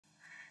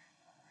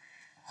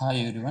Hi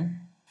everyone,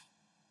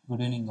 good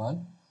evening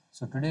all.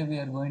 So today we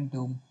are going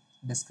to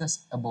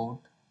discuss about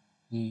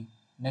the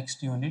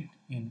next unit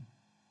in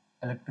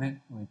electric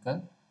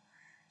vehicle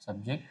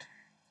subject.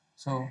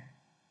 So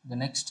the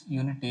next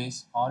unit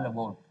is all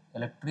about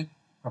electric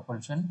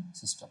propulsion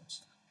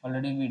systems.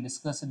 Already we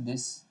discussed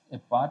this a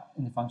part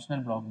in the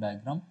functional block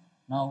diagram.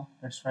 Now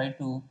let's try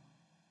to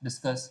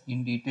discuss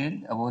in detail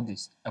about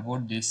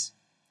this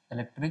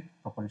electric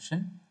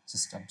propulsion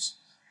systems.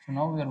 So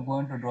now we are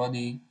going to draw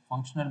the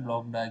functional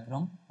block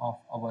diagram of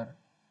our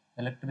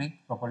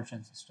electric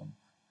propulsion system.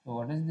 So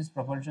what is this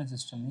propulsion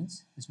system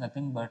is? It's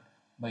nothing but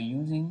by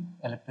using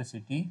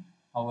electricity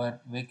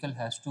our vehicle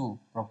has to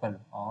propel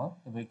or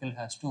the vehicle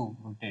has to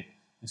rotate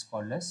is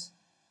called as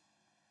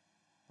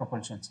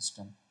propulsion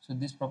system. So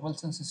this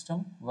propulsion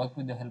system work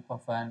with the help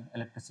of an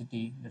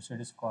electricity. That's what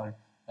is called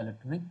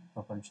electric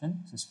propulsion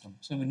system.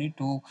 So we need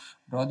to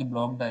draw the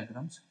block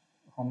diagrams.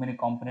 How many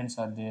components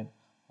are there?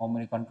 How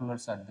many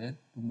controllers are there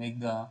to make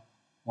the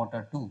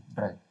motor to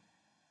drive?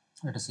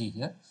 Let us see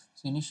here.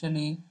 So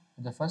initially,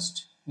 the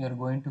first we are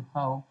going to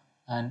have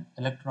an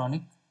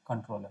electronic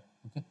controller.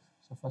 Okay.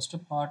 So first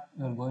part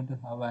we are going to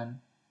have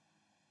an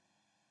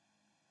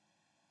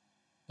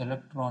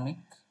electronic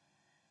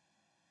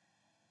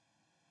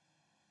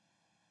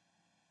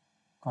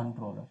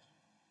controller,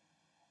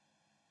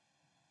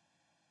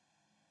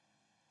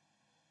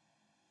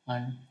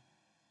 and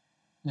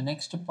the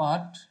next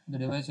part, the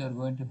device you are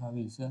going to have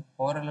is a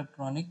power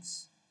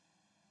electronics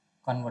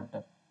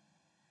converter.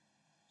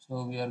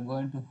 So we are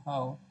going to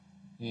have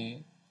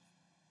a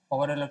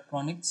power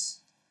electronics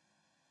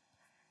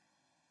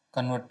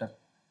converter,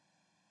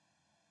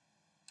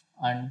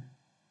 and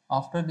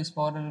after this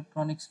power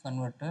electronics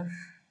converter,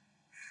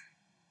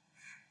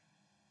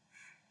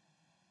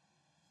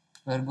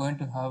 we are going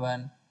to have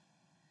an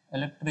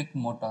electric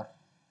motor.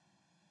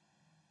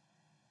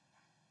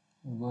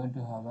 We are going to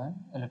have an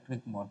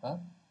electric motor.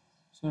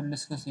 So we'll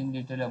discuss in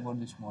detail about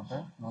this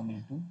motor. No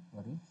need to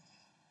worry.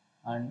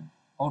 And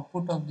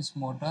output of this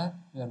motor,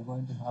 we are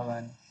going to have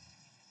an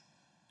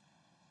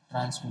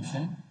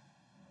transmission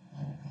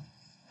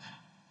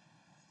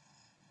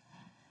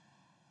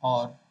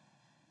or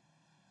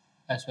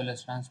as well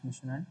as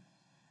transmission and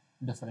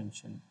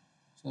differential.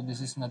 So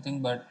this is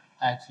nothing but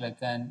acts like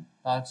an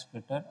torque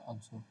splitter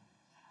also.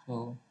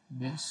 So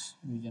this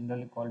we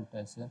generally call it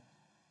as a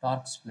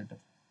torque splitter.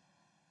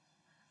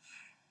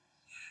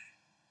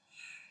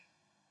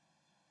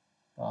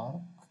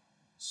 Torque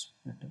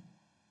splitter.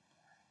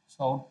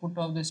 So output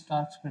of this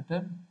torque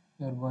splitter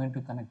we are going to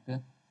connect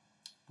to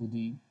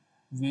the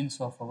wheels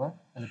of our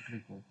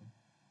electric vehicle.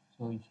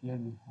 So here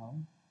we have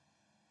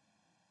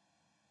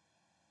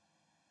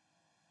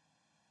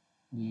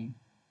the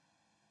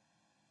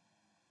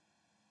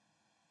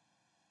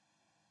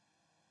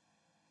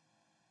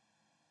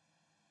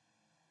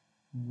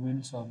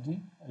wheels of the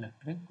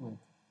electric vehicle.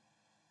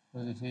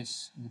 So this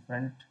is the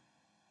front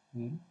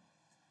wheel.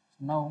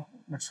 So now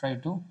let's try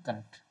to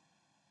connect.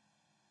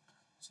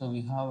 So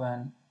we have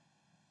an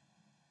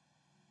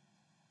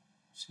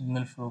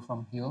signal flow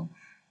from here,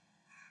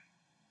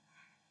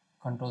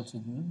 control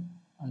signal,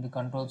 and the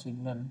control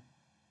signal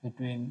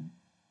between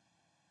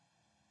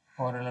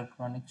power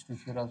electronics to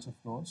here also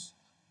flows,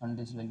 and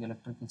this is like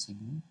electrical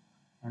signal,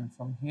 and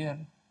from here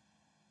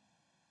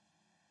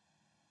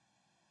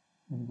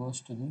it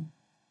goes to the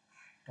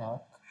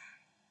torque.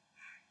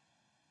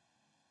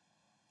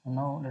 And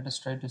now let us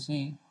try to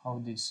see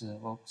how this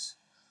works.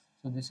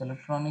 So this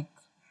electronic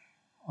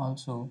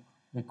also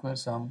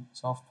requires some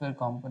software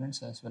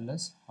components as well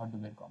as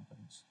hardware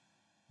components.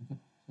 Okay,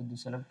 so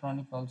this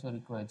electronic also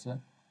requires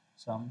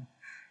some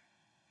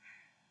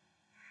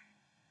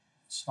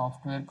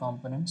software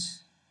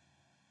components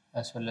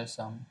as well as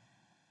some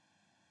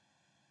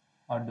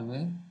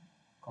hardware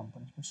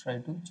components. Let's try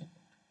to check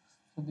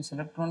it. So this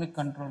electronic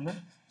controller,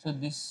 so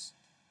this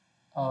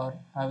are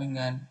having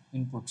an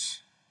inputs.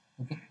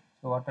 Okay,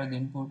 so what are the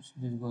inputs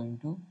it is going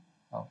to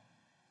have?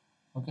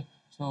 Okay,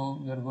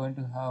 so we are going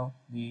to have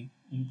the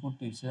input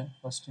is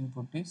first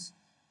input is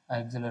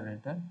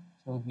accelerator.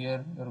 So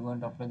here we are going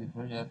to apply the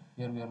pressure.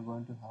 Here we are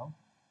going to have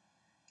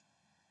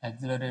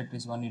accelerate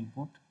is one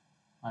input,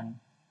 and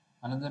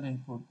another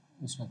input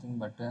is nothing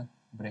but a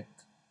brake.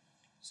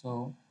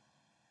 So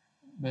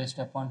based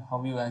upon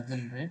how you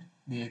accelerate,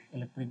 the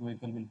electric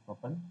vehicle will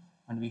propel,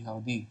 and we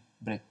have the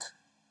brake.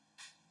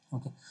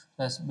 Okay,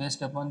 so as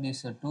based upon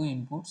these two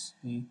inputs,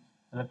 the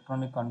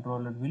electronic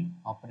controller will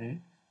operate.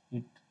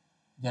 It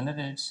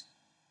generates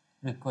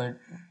required.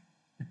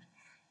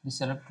 This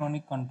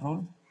electronic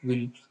control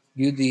will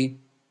give the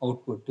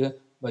output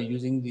by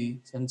using the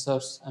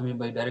sensors. I mean,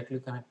 by directly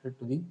connected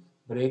to the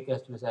brake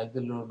as well as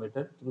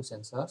accelerometer through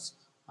sensors,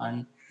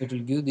 and it will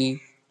give the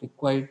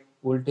required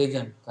voltage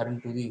and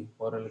current to the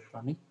power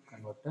electronic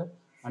converter.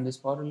 And this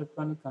power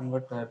electronic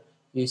converter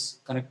is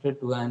connected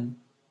to an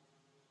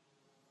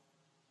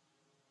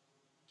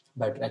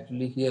battery.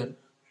 Actually, here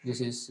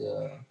this is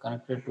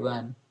connected to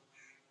an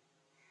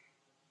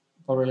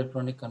power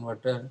electronic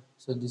converter.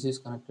 So this is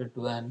connected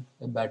to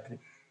a battery.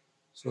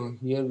 So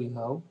here we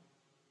have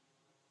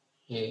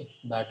a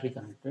battery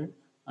connected,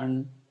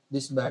 and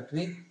this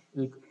battery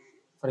will,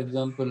 for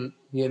example,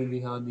 here we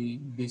have the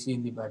DC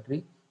in the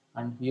battery,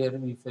 and here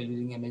if we are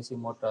using an AC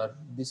motor,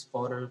 this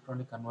power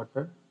electronic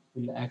converter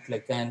will act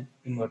like an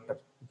inverter.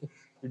 Okay,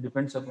 it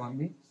depends upon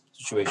the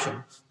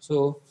situation.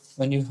 So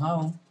when you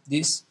have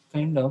this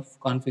kind of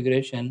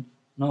configuration,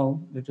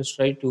 now let us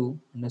try to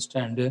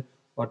understand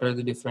what are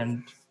the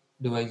different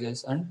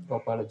devices and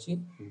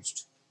topology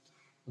used.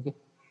 Okay,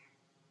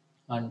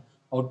 and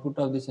output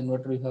of this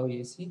inverter we have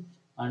AC,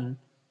 and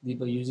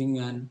by using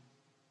an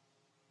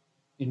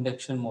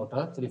induction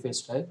motor,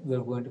 three-phase type, we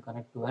are going to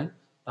connect to an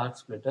torque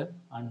splitter,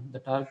 and the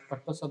torque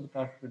purpose of the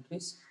torque splitter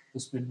is to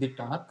split the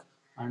torque,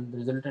 and the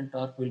resultant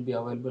torque will be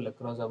available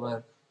across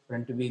our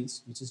front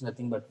wheels, which is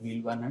nothing but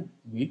wheel 1 and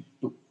wheel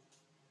 2.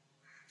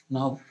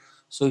 Now,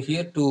 so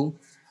here to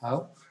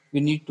have, we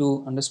need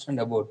to understand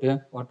about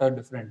what are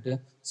different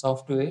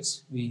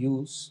softwares we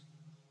use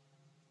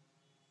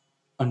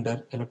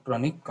under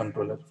electronic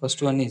controller.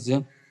 First one is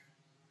I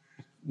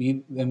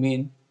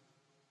mean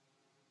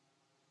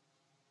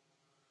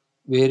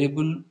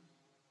variable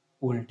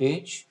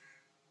voltage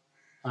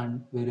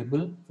and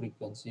variable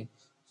frequency.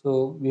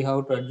 So we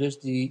have to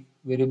adjust the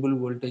variable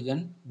voltage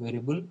and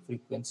variable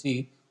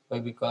frequency by,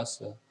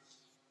 because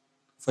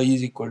phi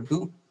is equal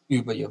to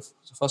U by F.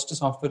 So first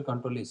software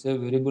control is a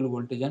variable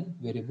voltage and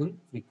variable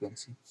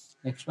frequency.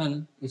 Next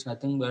one is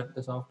nothing but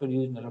the software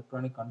used in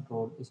electronic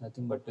control is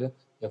nothing but a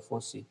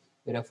FOC,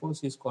 where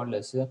FOC is called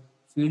as a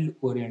field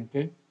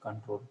oriented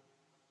control.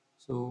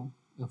 So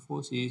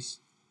FOC is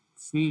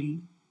field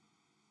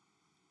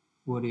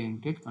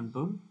oriented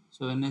control.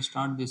 So when I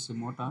start this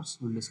motors,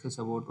 we'll discuss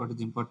about what is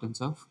the importance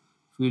of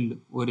field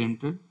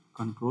oriented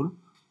control.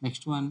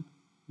 Next one,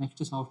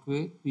 next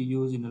software we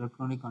use in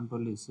electronic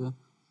control is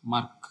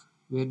mark,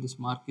 where this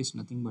mark is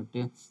nothing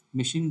but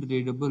machine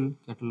readable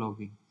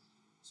cataloging.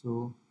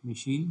 So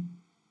machine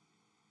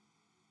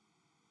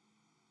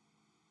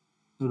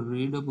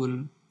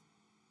readable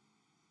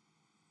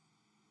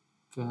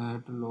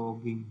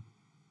cataloging,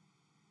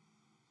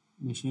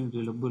 machine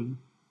readable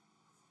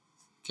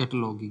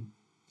cataloging.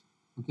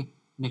 Okay,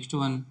 next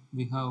one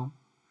we have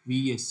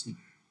VSC,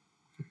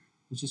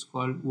 which is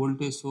called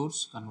voltage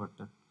source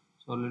converter.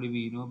 So already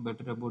we know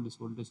better about this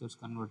voltage source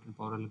converter in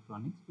power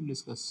electronics. We'll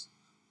discuss.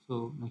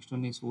 So next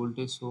one is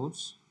voltage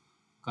source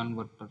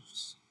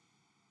converters.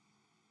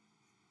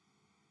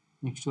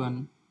 Next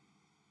one,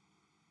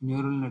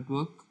 neural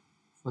network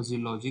fuzzy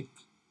logic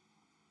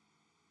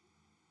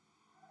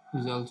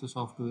is also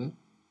software.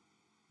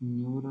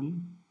 Neural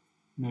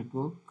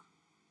network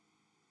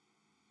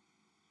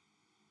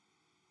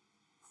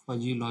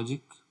fuzzy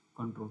logic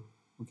control.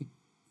 Okay,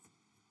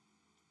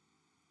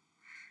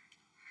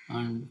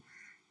 and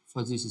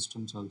fuzzy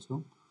systems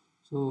also.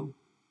 So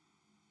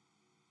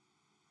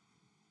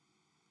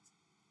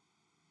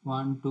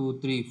 1, 2,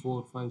 3,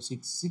 4, 5,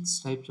 6, 6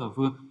 types of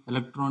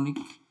electronic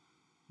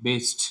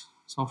based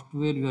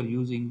software we are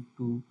using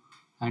to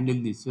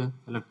handle this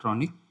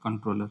electronic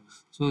controller.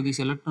 So this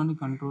electronic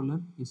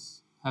controller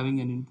is having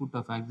an input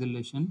of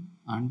acceleration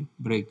and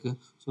brake.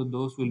 So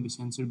those will be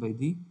sensed by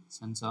the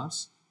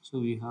sensors. So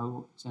we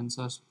have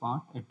sensors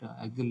part at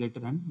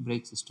accelerator and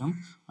brake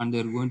system, and they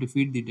are going to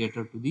feed the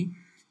data to the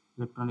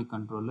electronic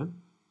controller.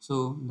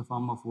 So in the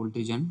form of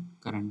voltage and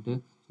current.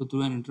 So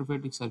through an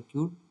interface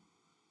circuit,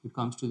 it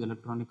comes to the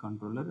electronic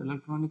controller.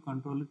 Electronic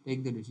controller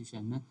take the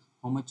decision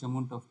how much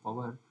amount of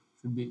power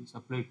should be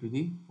supplied to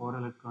the power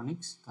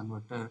electronics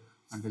converter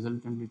and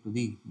resultantly to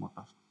the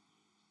motor.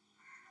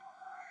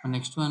 And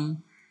next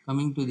one,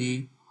 coming to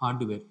the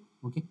hardware.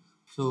 Okay,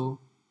 so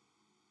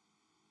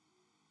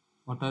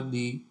what are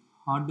the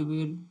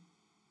hardware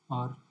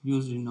are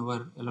used in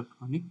our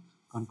electronic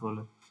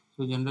controller?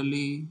 So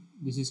generally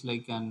this is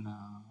like an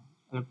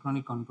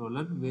electronic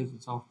controller where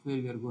the software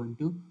we are going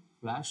to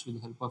flash with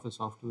the help of a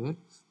software.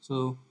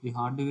 So the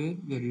hardware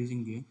we are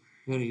using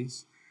here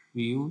is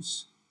we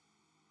use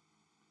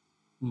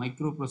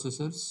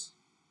microprocessors,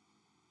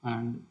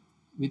 and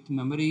with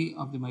memory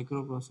of the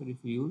microprocessor if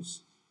we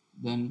use,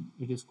 then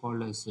it is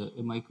called as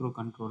a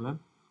microcontroller,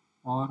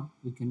 or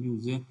we can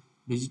use a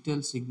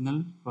digital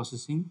signal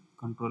processing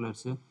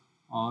controllers,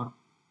 or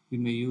we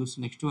may use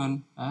next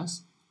one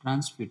as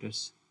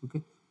transmitters.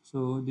 Okay,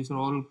 so these are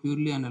all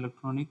purely an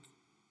electronic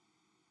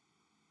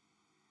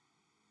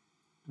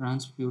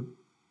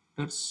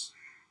transmitters,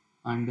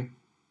 and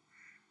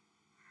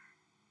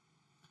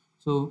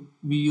so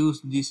we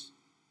use these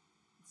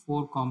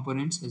four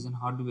components as an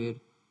hardware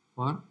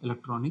for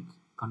electronic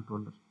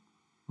controller.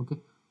 Okay,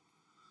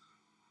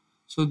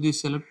 so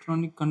this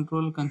electronic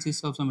control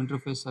consists of some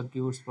interface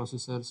circuits,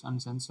 processors and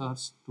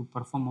sensors to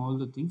perform all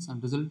the things,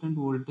 and resultant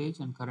voltage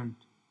and current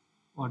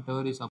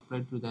whatever is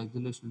applied to the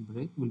acceleration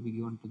brake will be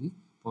given to the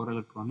power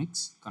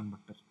electronics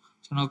converter.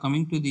 So now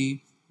coming to the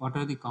what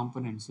are the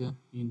components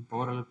in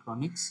power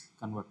electronics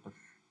converter.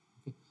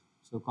 Okay,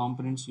 so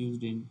components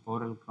used in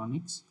power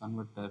electronics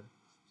converter.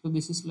 So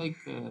this is like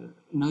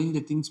knowing the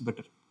things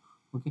better.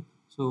 Okay,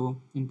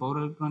 so in power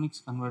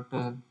electronics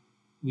converter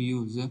we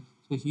use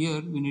So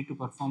here we need to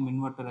perform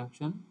inverter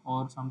action,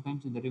 or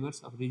sometimes in the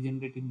reverse of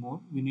regenerating mode,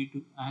 we need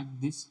to act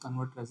this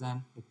converter as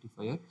an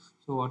rectifier.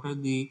 So what are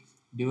the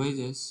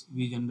devices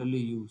we generally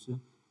use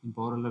in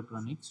power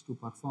electronics to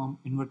perform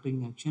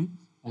inverting action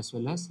as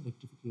well as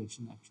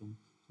rectification action?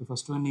 So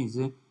first one is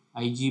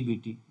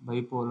IGBT,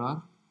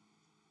 bipolar.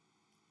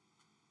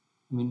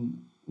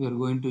 We are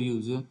going to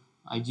use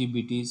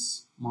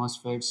IGBTs,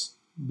 MOSFETs,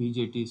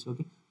 BJTs.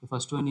 Okay, the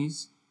first one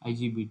is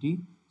IGBT.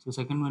 So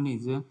second one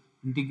is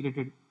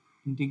integrated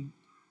integrate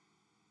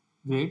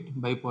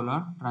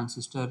bipolar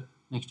transistor.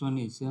 Next one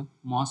is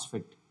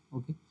MOSFET.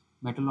 Okay,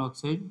 metal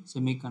oxide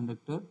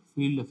semiconductor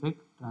field effect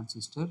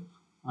transistor.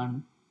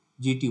 And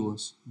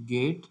GTOs,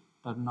 gate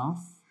turn off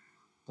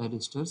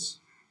thyristors.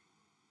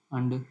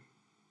 And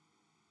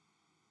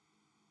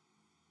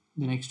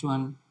the next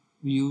one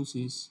we use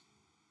is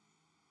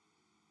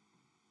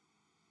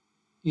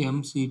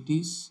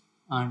MCTs,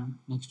 and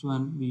next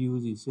one we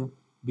use is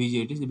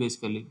BJTs,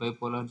 basically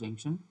bipolar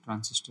junction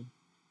transistor.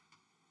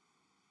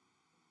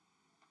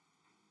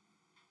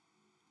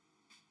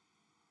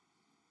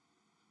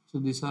 So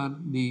these are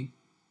the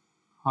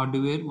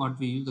hardware what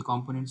we use, the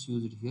components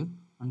used here.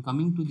 And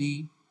coming to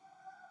the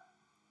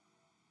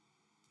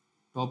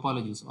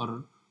topologies,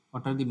 or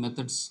what are the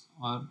methods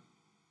or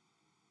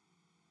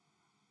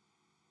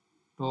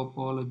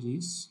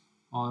topologies,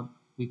 or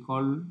we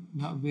call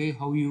the way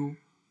how you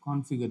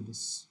configure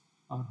this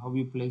or how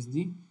you place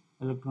the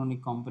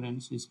electronic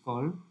components is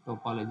called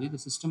topology. The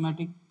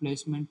systematic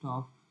placement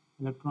of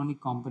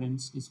electronic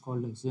components is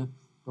called as a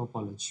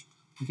topology.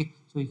 Okay,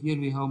 so here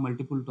we have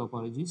multiple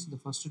topologies. The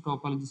first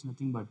topology is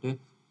nothing but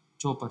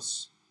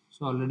choppers.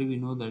 So already we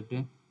know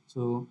that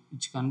so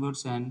which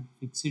converts an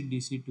fixed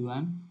DC to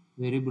an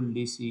variable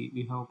DC.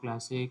 We have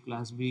class A,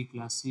 class B,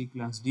 class C,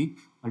 class D,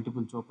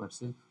 multiple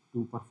choppers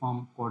to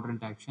perform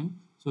quadrant action.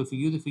 So if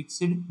you give the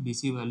fixed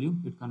DC value,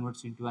 it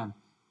converts into an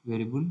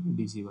variable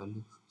DC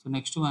value. So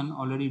next one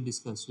already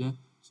discussed.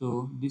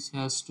 So this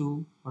has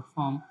to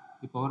perform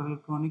the power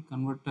electronic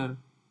converter.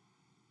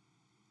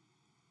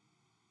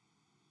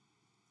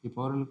 The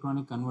power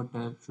electronic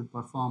converter should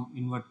perform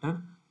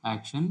inverter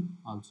action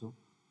also.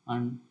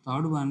 And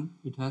third one,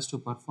 it has to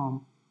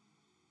perform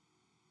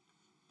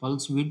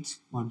pulse width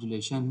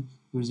modulation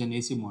using an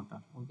AC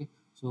motor. Okay,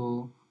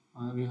 so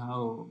we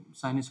have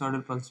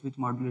sinusoidal pulse width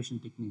modulation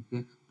technique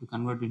to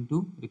convert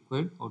into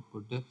required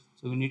output.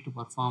 So we need to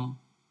perform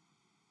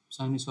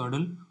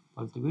sinusoidal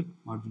pulse width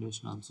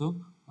modulation also,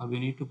 or we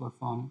need to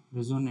perform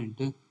resonant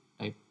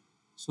type.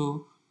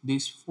 So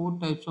these four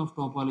types of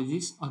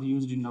topologies are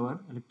used in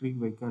our electric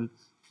vehicle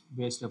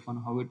based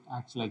upon how it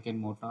acts like a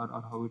motor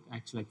or how it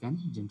acts like a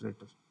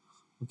generator.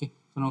 Okay,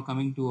 so now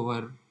coming to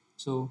our,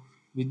 so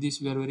with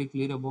this we are very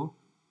clear about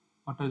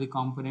what are the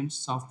components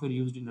software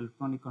used in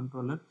electronic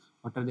controller,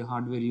 what are the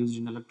hardware used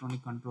in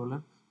electronic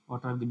controller,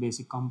 what are the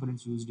basic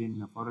components used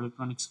in power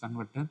electronics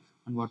converter,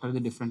 and what are the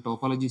different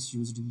topologies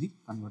used in the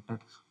converter.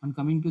 And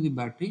coming to the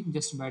battery,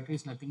 just battery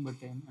is nothing but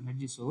an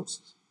energy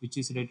source which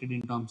is rated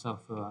in terms of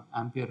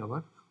ampere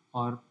hour,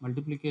 or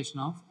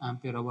multiplication of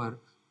ampere hour,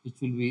 which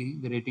will be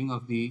the rating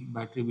of the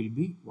battery will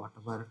be watt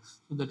hour.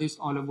 So that is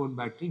all about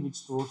battery, which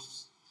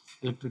stores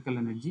electrical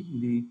energy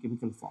in the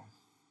chemical form.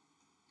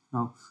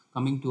 Now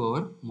coming to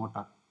our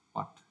motor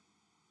part.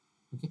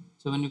 Okay,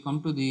 so when you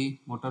come to the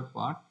motor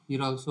part,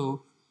 here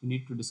also we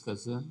need to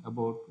discuss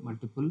about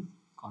multiple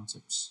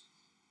concepts.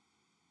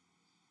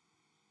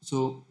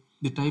 So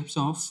the types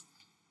of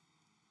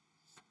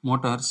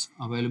motors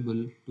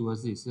available to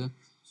us is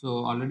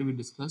so already we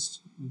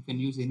discussed you can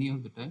use any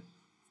of the type.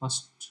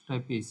 First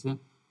type is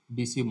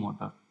DC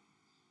motor.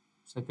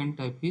 Second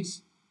type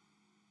is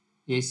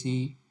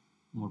AC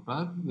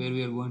motor, where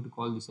we are going to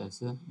call this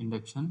as a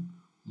induction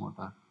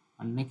motor.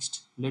 And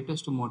next,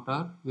 latest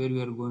motor, where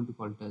we are going to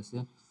call it as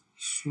a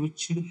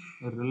switched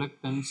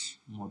reluctance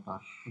motor.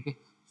 Okay,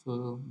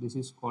 so this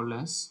is called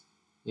as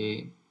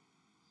a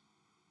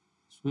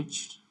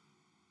switched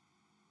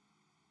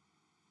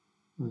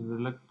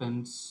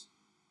reluctance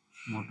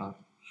motor.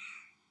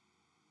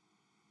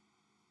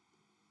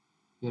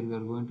 Here we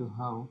are going to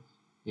have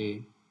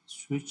a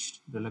switched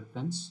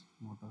reluctance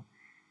motor.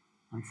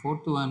 And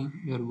fourth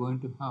one, we are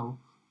going to have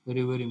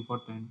very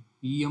important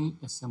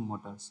PMSM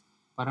motors,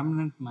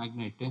 permanent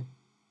magnet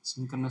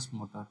synchronous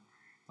motor,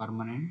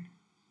 permanent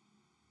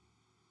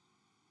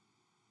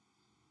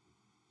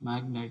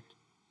magnet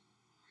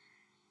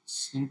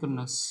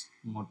synchronous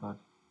motor.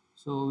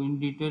 So in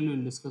detail we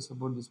will discuss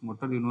about this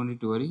motor, you no need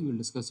to worry. We will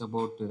discuss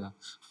about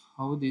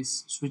how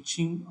this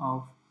switching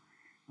of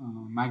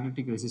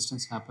magnetic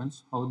resistance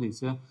happens, how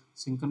this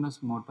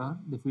synchronous motor,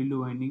 the field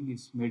winding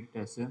is made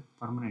as a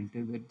permanent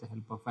with the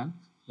help of an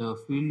the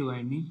field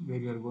winding, where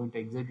you are going to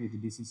excite with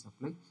the DC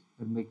supply,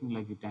 we are making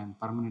like it an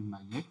permanent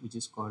magnet, which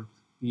is called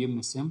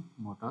PMSM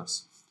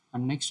motors.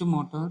 And next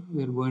motor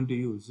we are going to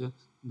use in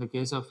the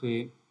case of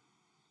a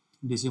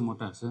DC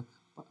motors,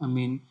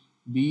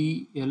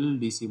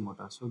 BLDC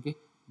motors. Okay,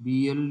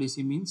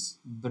 BLDC means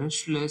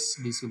brushless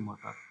DC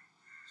motor.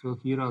 So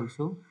here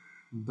also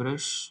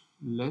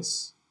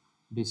brushless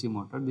DC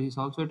motor. This is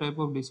also a type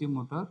of DC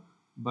motor,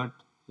 but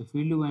the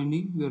field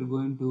winding we are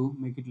going to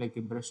make it like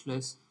a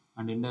brushless,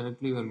 and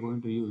indirectly we are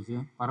going to use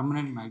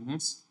permanent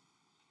magnets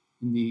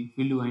in the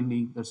field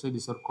winding. That's why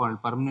these are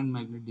called permanent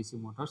magnet DC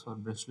motors or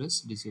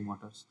brushless DC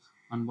motors.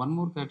 And one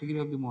more category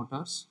of the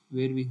motors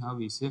where we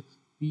have is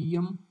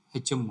PM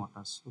HM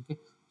motors. Okay,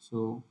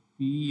 so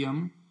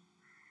PM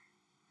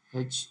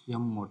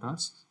HM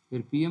motors,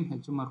 where PM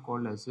HM are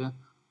called as a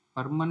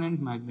permanent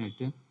magnet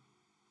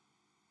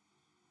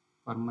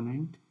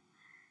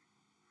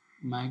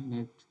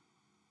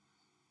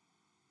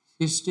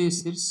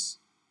hysteresis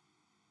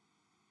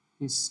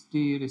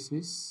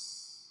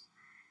hysteresis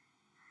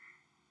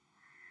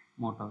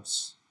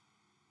motors.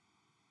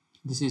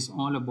 This is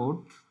all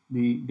about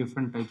the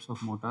different types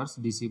of motors: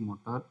 DC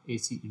motor,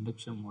 AC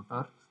induction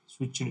motor,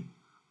 switched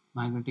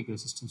magnetic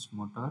resistance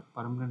motor,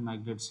 permanent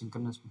magnet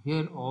synchronous.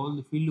 Here all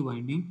the field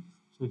winding.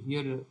 So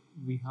here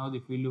we have the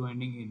field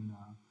winding in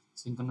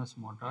synchronous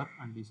motor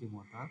and DC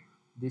motor.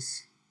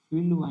 This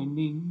field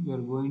winding we are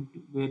going to,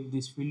 where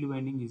this field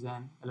winding is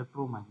an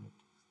electromagnet.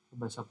 So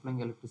by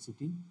supplying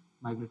electricity,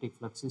 magnetic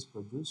flux is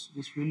produced.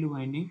 This field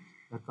winding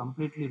we are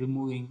completely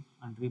removing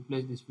and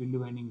replace this field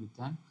winding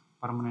with an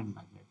permanent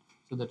magnet.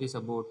 So that is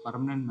about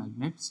permanent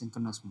magnet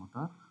synchronous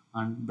motor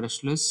and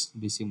brushless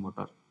DC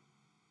motor.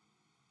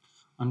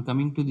 And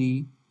coming to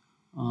the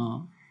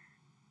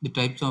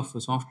types of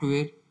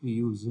software we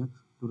use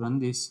to run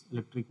these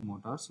electric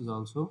motors is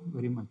also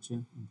very much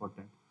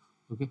important.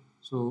 Okay,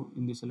 so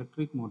in these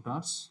electric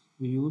motors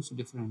we use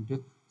different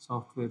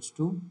softwares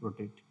to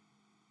rotate.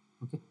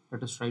 Okay,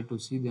 let us try to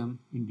see them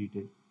in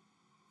detail.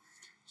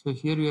 So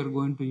here we are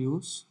going to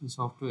use the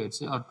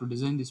softwares or to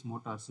design these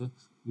motors.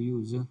 We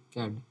use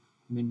CAD,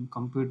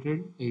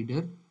 computer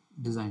aided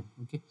design.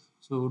 Okay,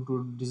 so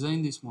to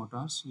design these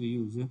motors we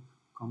use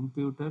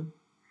computer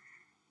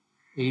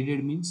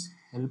aided means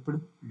helped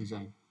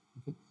design.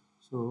 Okay,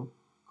 so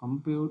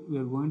we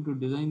are going to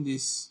design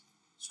this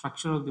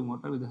structure of the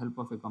motor with the help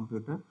of a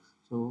computer.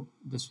 So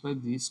that's why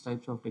these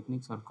types of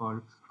techniques are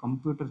called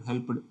computer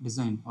helped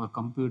design or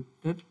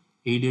computer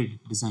aided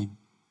design.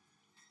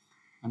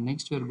 And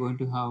next we are going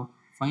to have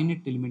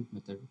finite element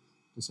method.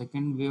 The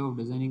second way of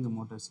designing the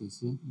motors is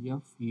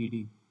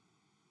FED,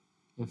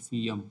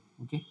 FEM.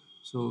 Okay,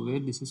 so where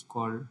this is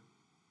called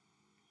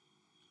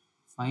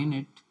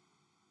finite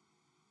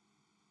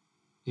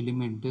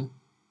element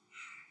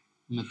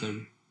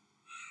method.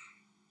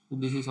 So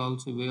this is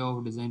also a way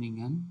of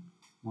designing an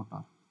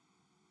motor.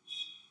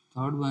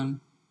 Third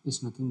one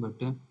is nothing but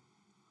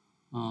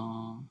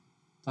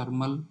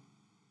thermal.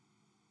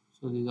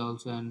 So this is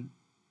also an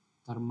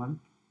thermal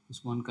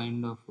is one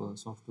kind of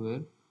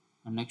software.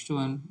 And next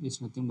one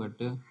is nothing but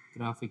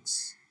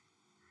graphics.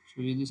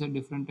 So these are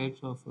different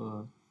types of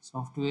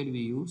software we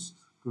use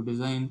to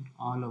design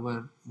all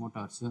our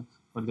motors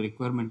for the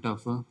requirement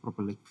of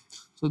propelling.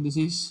 So this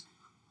is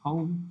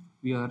how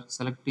we are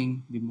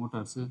selecting the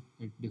motors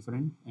at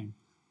different ends.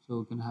 So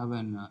you can have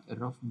a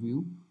rough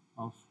view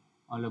of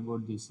all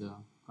about these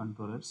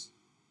controllers.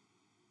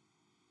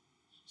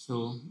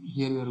 So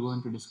here we are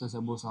going to discuss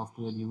about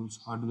software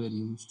used, hardware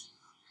used,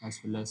 as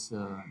well as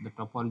the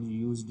topology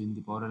used in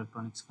the power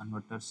electronics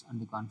converters and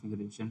the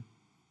configuration.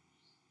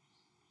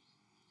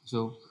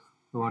 So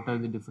what are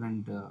the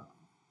different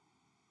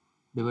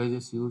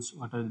devices used,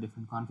 what are the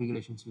different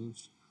configurations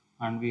used,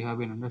 and we have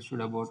been understood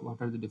about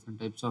what are the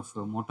different types of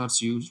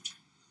motors used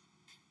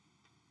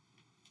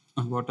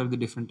and what are the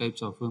different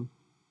types of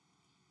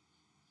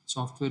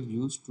software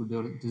used to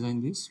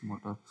design this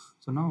motor.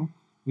 So now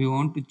we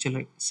want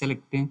to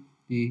select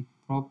the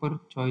proper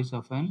choice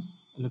of an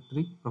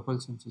electric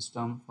propulsion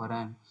system for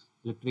an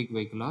electric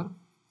vehicle or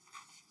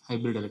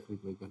hybrid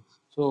electric vehicle.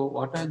 So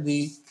what are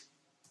the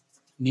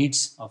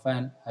needs of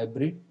an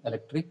hybrid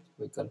electric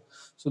vehicle?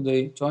 So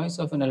the choice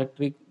of an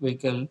electric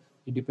vehicle,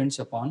 it depends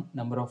upon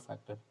number of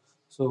factors.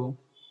 So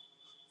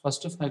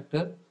first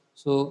factor,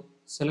 so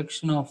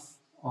selection of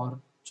or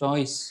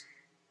choice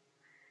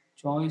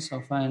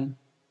of an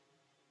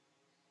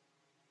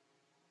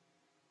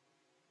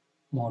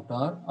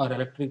motor or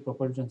electric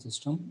propulsion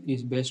system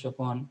is based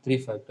upon three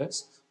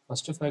factors.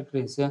 First factor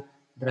is a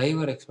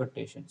driver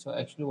expectation. So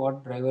actually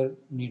what driver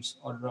needs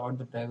or what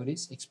the driver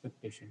is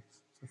expectation.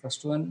 So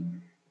first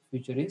one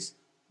feature is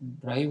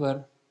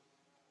driver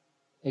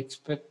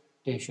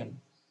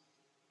expectation.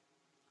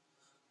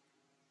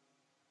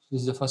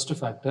 This is the first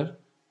factor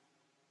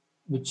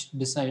which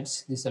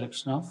decides the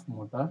selection of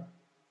motor.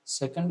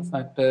 Second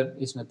factor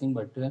is nothing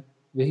but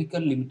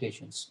vehicle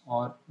limitations,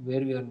 or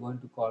where we are going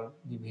to call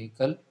the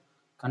vehicle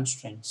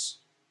constraints.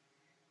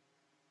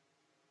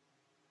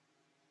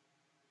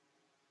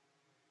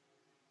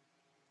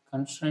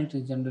 Constraint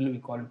is generally we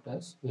call it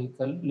as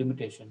vehicle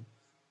limitation.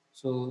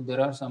 So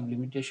there are some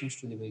limitations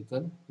to the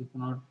vehicle. We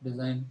cannot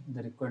design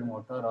the required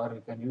motor,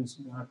 or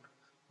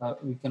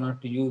we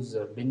cannot use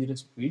dangerous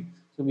speed.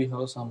 So we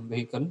have some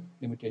vehicle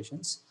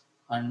limitations,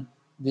 and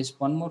this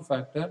one more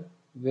factor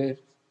where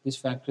this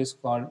factor is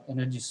called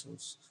energy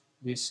source.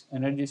 This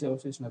energy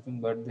source is nothing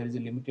but there is a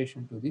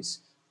limitation to this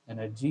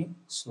energy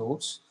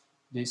source,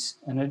 this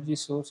energy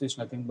source is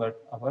nothing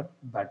but our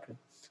battery.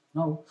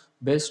 Now,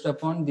 based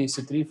upon these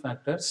three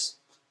factors,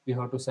 we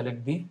have to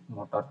select the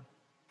motor.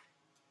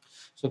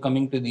 So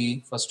coming to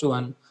the first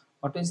one,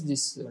 what is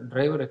this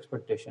driver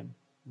expectation?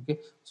 Okay,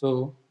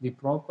 so the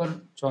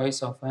proper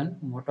choice of an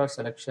motor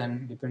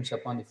selection depends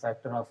upon the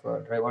factor of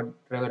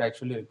driver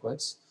actually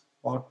requires,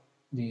 what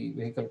the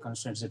vehicle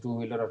constraints, the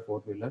two-wheeler or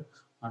four-wheeler,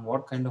 and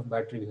what kind of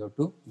battery we have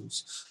to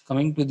use.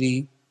 Coming to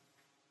the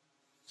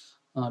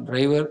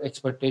driver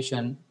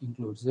expectation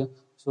includes,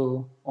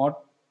 so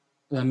what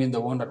I mean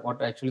the owner,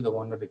 what actually the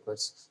owner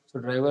requires. So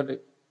driver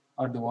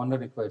or the owner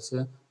requires,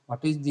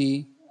 what is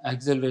the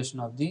acceleration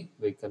of the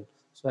vehicle.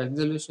 So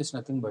acceleration is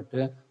nothing but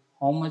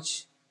how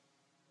much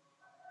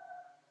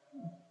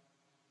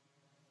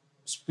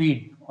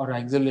speed or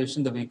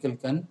acceleration the vehicle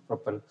can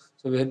propel.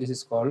 So where this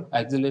is called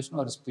acceleration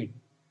or speed.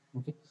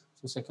 Okay.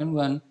 So second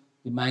one,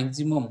 the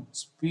maximum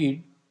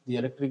speed the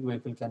electric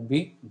vehicle can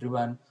be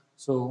driven.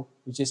 So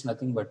which is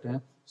nothing but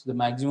so the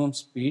maximum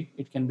speed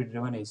it can be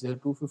driven is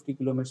 250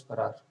 kilometers per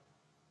hour.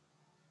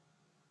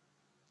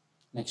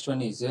 Next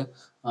one is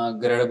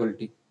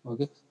gradability.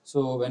 Okay,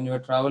 so when you are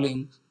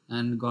traveling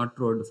and got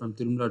road from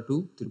Tirumala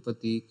to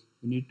Tirupati,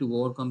 you need to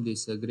overcome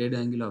this grade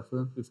angle of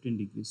 15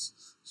 degrees.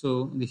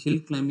 So in the hill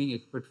climbing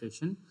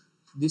expectation,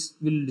 this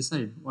will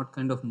decide what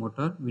kind of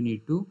motor we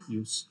need to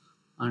use.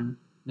 And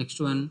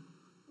next one,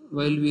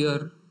 while we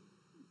are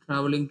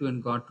traveling to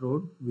an ghat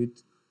road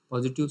with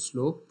positive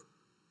slope,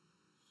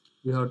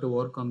 we have to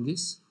overcome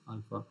this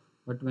alpha.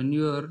 But when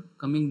you are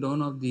coming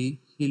down of the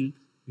hill,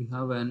 we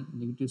have an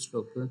negative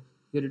slope.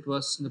 Here it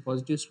was in the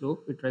positive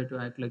slope, we try to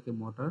act like a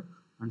motor,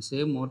 and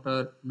same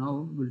motor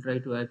now will try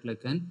to act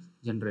like an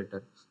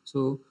generator.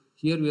 So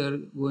here we are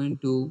going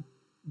to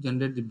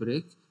generate the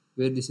brake,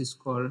 where this is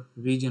called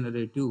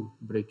regenerative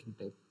braking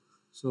type.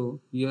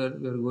 So here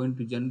we are going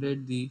to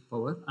generate the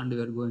power and we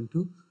are going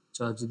to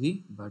charge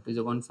the battery.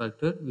 The one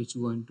factor which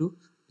is going to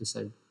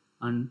decide,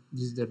 and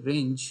this is the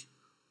range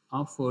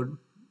offered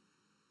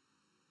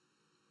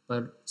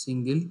per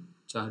single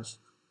charge.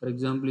 For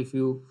example, if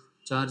you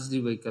charge the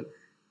vehicle,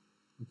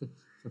 okay.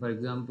 So for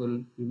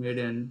example, we made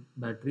an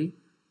battery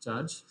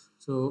charge.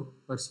 So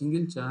for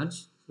single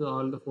charge, so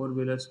all the four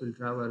wheelers will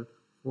travel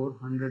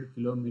 400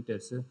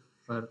 kilometers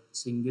per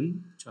single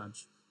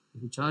charge.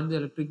 If you charge the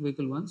electric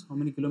vehicle once, how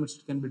many kilometers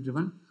it can be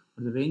driven?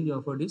 The range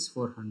offered is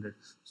 400.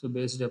 So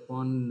based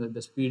upon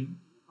the speed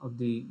of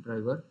the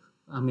driver,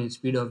 I mean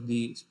speed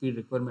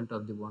requirement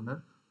of the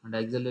owner, and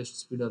acceleration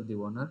speed of the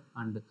owner,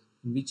 and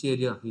in which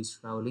area he is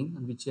traveling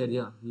and which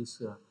area he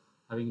is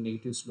having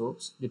negative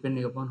slopes,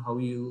 depending upon how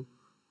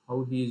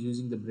he is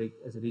using the brake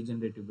as a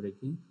regenerative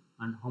braking,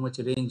 and how much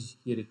range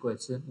he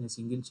requires in a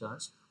single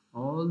charge.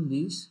 All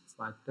these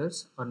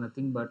factors are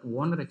nothing but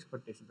owner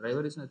expectation.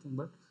 Driver is nothing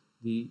but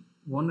the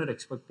owner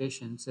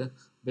expectations.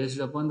 Based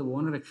upon the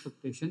owner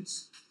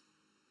expectations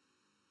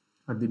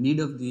or the need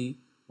of the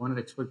owner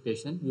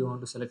expectation, we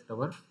want to select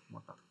our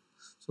motor.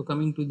 So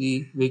coming to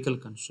the vehicle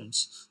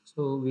constraints.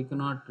 So we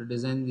cannot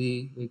design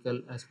the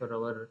vehicle as per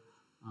our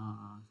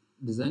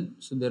design.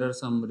 So there are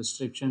some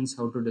restrictions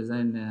how to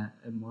design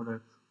a model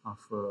of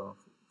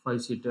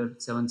 5-seater,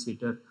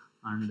 7-seater,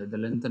 and the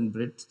length and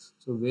breadth.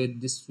 So where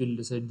this will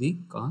decide the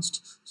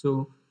cost.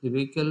 So the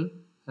vehicle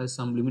has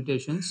some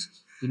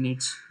limitations in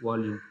its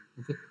volume.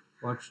 Okay,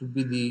 what should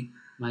be the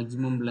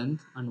maximum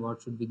length and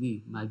what should be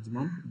the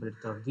maximum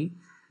breadth of the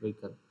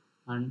vehicle.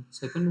 And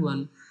second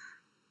one,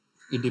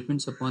 it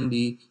depends upon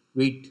the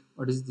weight.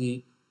 What is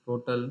the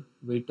total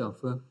weight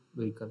of a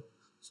vehicle?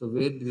 So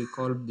where we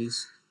call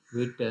this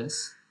weight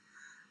as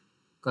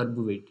curb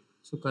weight.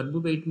 So curb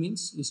weight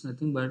means is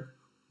nothing but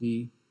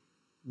the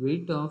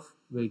weight of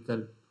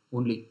vehicle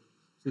only.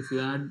 So if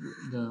you add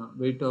the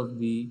weight of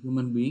the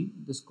human being,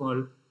 this is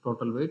called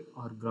total weight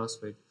or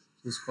gross weight.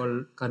 This is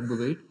called curb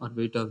weight or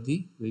weight of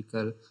the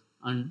vehicle,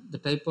 and the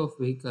type of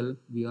vehicle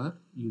we are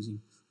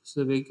using.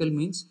 So the vehicle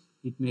means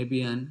it may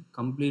be an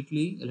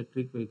completely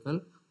electric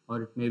vehicle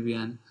or it may be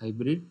an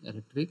hybrid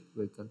electric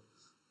vehicle.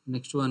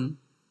 Next one,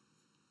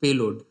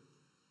 payload.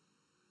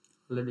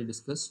 Already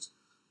discussed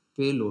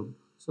payload.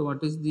 So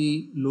what is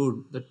the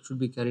load that should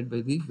be carried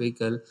by the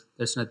vehicle?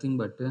 That's nothing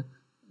but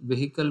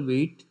vehicle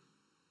weight,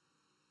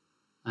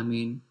 I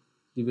mean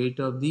the weight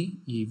of the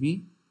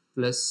EV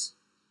plus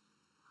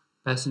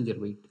passenger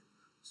weight.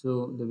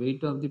 So the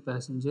weight of the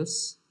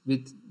passengers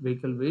with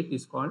vehicle weight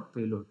is called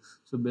payload.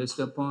 So based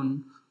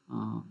upon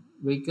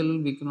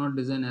vehicle, we cannot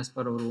design as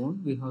per our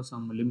own. We have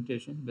some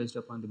limitation based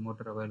upon the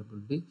motor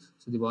availability.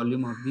 So the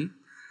volume of the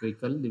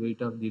vehicle, the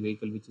weight of the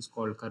vehicle, which is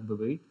called curb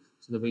weight.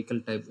 So the vehicle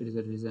type, it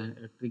is an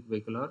electric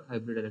vehicle or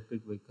hybrid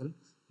electric vehicle.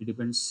 It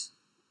depends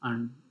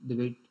on the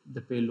weight,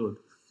 the payload.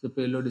 So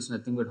payload is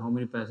nothing but how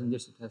many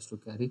passengers it has to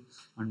carry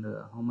and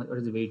how much, what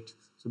is the weight.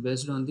 So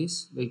based on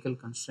these vehicle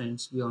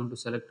constraints, we want to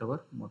select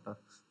our motor.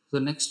 So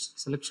next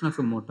selection of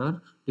a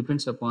motor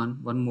depends upon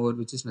one more,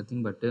 which is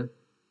nothing but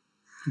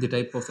the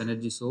type of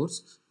energy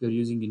source you are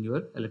using in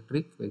your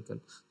electric vehicle.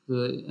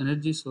 The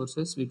energy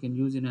sources we can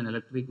use in an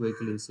electric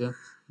vehicle is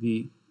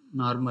the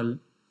normal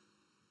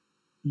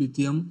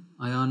lithium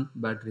ion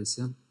batteries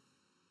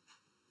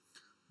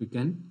we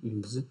can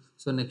use.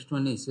 So next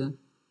one is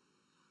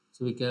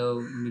so we have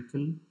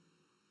nickel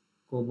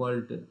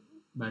cobalt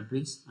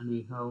batteries and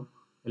we have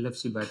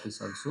LFC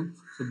batteries also.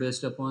 So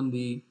based upon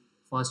the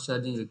fast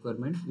charging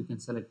requirement, we can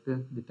select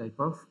the type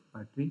of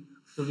battery.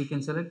 So we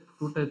can select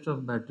two types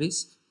of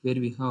batteries where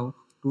we have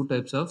two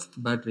types of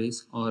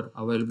batteries are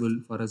available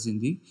for us in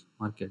the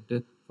market.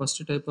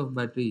 First type of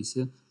battery is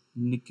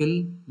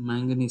nickel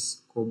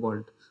manganese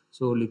cobalt.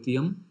 So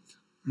lithium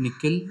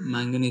nickel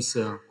manganese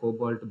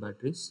cobalt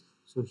batteries.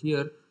 So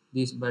here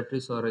these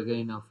batteries are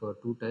again of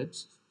two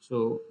types.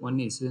 So one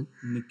is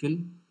nickel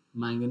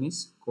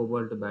manganese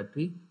cobalt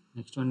battery.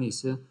 Next one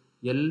is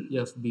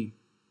LFB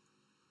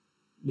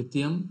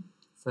lithium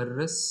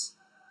ferrous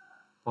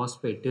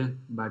phosphate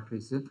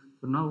batteries.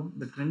 So now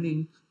the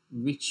trending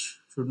which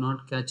should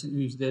not catch,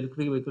 which the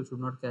electric vehicle should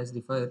not catch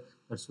the fire.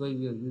 That's why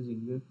we are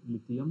using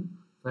lithium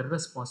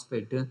ferrous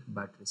phosphate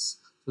batteries.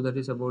 So that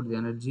is about the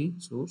energy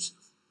source,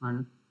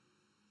 and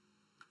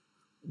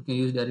you can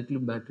use directly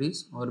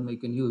batteries or we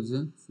can use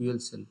a fuel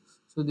cell.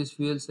 So this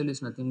fuel cell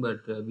is nothing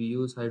but we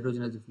use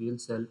hydrogen as a fuel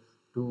cell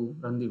to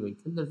run the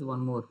vehicle. That's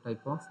one more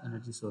type of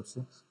energy source.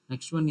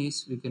 Next one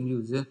is we can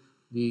use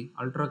the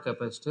ultra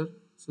capacitor.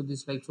 So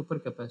this like super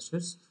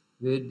capacitors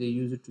where they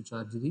use it to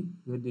charge the,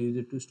 where they use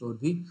it to store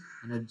the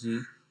energy.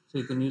 So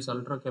you can use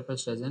ultra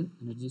capacitor as an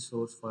energy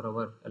source for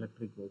our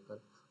electric vehicle.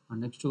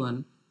 And next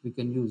one we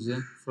can use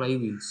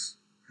flywheels.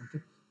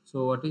 Okay,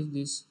 so what is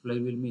this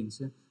flywheel means?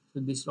 So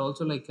this is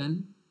also like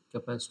an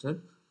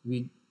capacitor.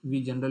 We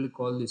generally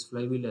call this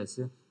flywheel as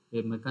a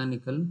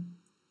mechanical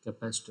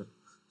capacitor.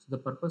 So the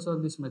purpose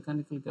of this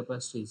mechanical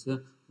capacitor is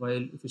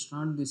while if you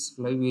start this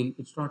flywheel,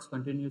 it starts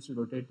continuously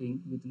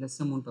rotating with less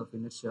amount of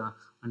inertia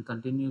and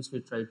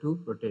continuously try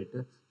to rotate.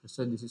 That's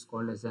why this is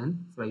called as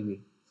an flywheel.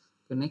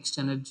 The next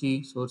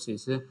energy source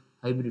is a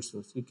hybrid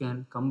source. You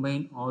can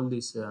combine all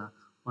these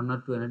one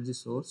or two energy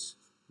source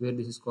where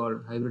this is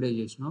called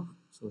hybridization of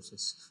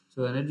sources.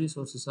 So energy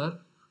sources are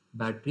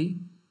battery,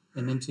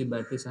 NMC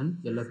batteries and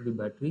LFP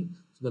battery.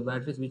 So the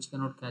batteries which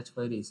cannot catch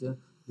fire is a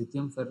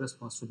lithium ferrous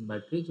phosphate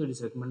battery. So it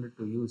is recommended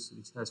to use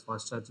which has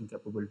fast charging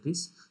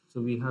capabilities.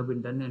 So we have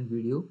been done a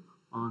video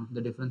on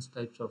the different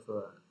types of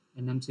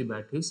NMC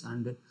batteries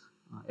and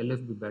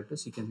LFP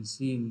batteries. You can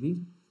see in the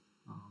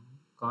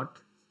cart.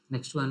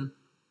 Next one,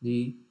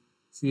 the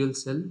fuel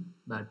cell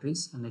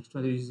batteries, and next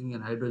one is using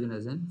an hydrogen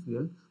as an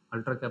fuel,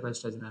 ultra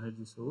capacitor as an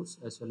energy source,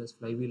 as well as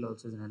flywheel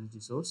also as an energy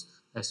source,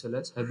 as well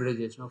as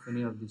hybridization of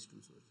any of these two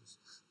sources.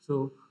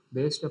 So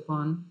based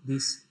upon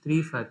these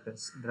three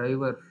factors,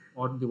 driver,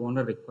 what the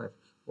owner require,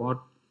 what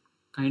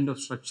kind of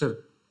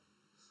structure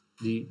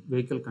the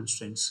vehicle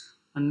constraints,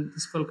 and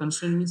this called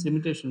constraint means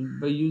limitation.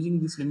 By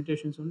using these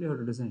limitations only how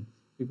to design.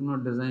 We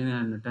cannot design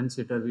a 10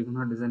 seater, we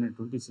cannot design a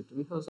 20 seater.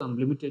 We have some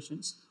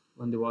limitations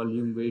on the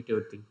volume, weight,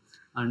 everything,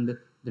 and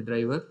the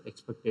driver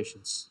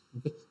expectations.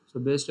 Okay, so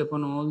based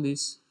upon all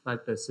these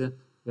factors,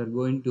 we are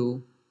going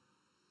to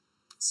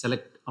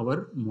select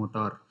our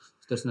motor.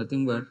 So there's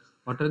nothing but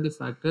what are the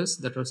factors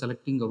that are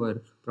selecting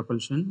our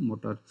propulsion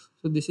motor.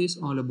 So this is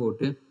all about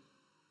the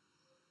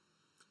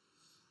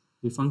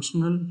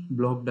functional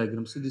block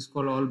diagram. So this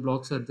called all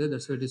blocks are there.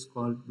 That's why it is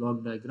called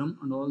block diagram,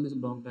 and all these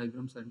block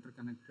diagrams are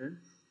interconnected.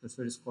 That's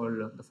why it is called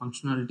the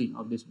functionality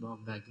of this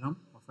block diagram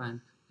of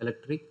an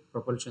electric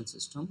propulsion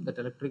system. That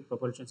electric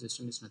propulsion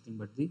system is nothing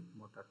but the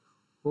motor.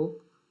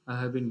 Hope I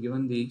have been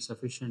given the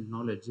sufficient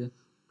knowledge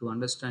to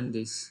understand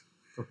this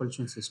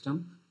propulsion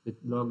system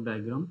with block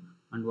diagram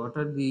and what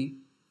are the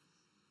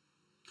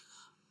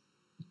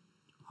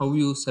how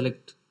you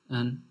select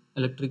an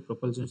electric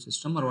propulsion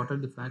system or what are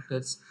the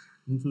factors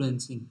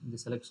influencing the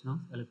selection of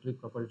electric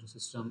propulsion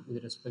system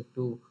with respect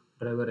to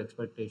driver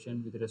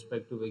expectation, with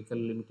respect to vehicle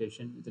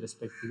limitation, with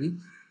respect to the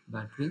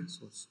battery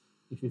source.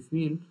 If you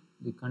feel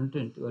the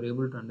content you are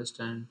able to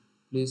understand,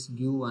 please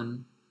give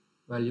one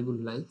valuable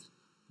like,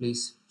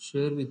 please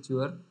share with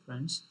your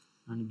friends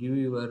and give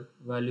your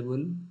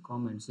valuable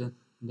comments in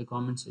the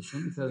comment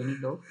section. If you have any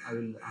doubt, I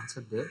will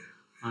answer there,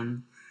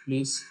 and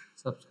please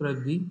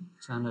subscribe the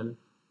channel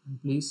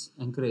and please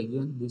encourage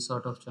these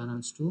sort of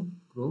channels to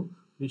grow.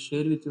 Please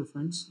share with your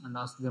friends and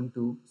ask them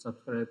to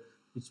subscribe,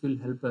 which will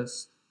help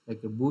us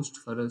like a boost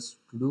for us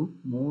to do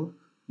more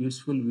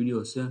useful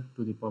videos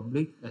to the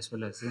public as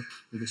well as to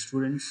the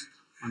students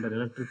under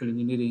electrical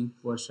engineering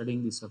who are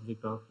studying the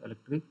subject of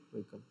electric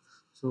vehicle.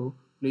 So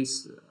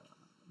please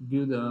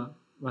give the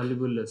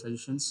valuable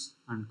suggestions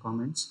and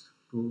comments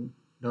to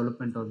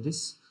development of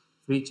this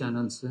free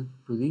channels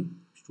to the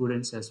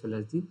students as well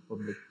as the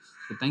public.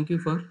 So thank you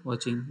for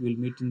watching. We'll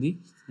meet in the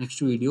next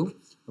video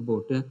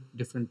about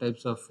different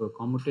types of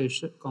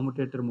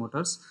commutator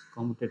motors,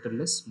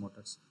 commutatorless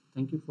motors.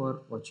 Thank you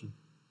for watching.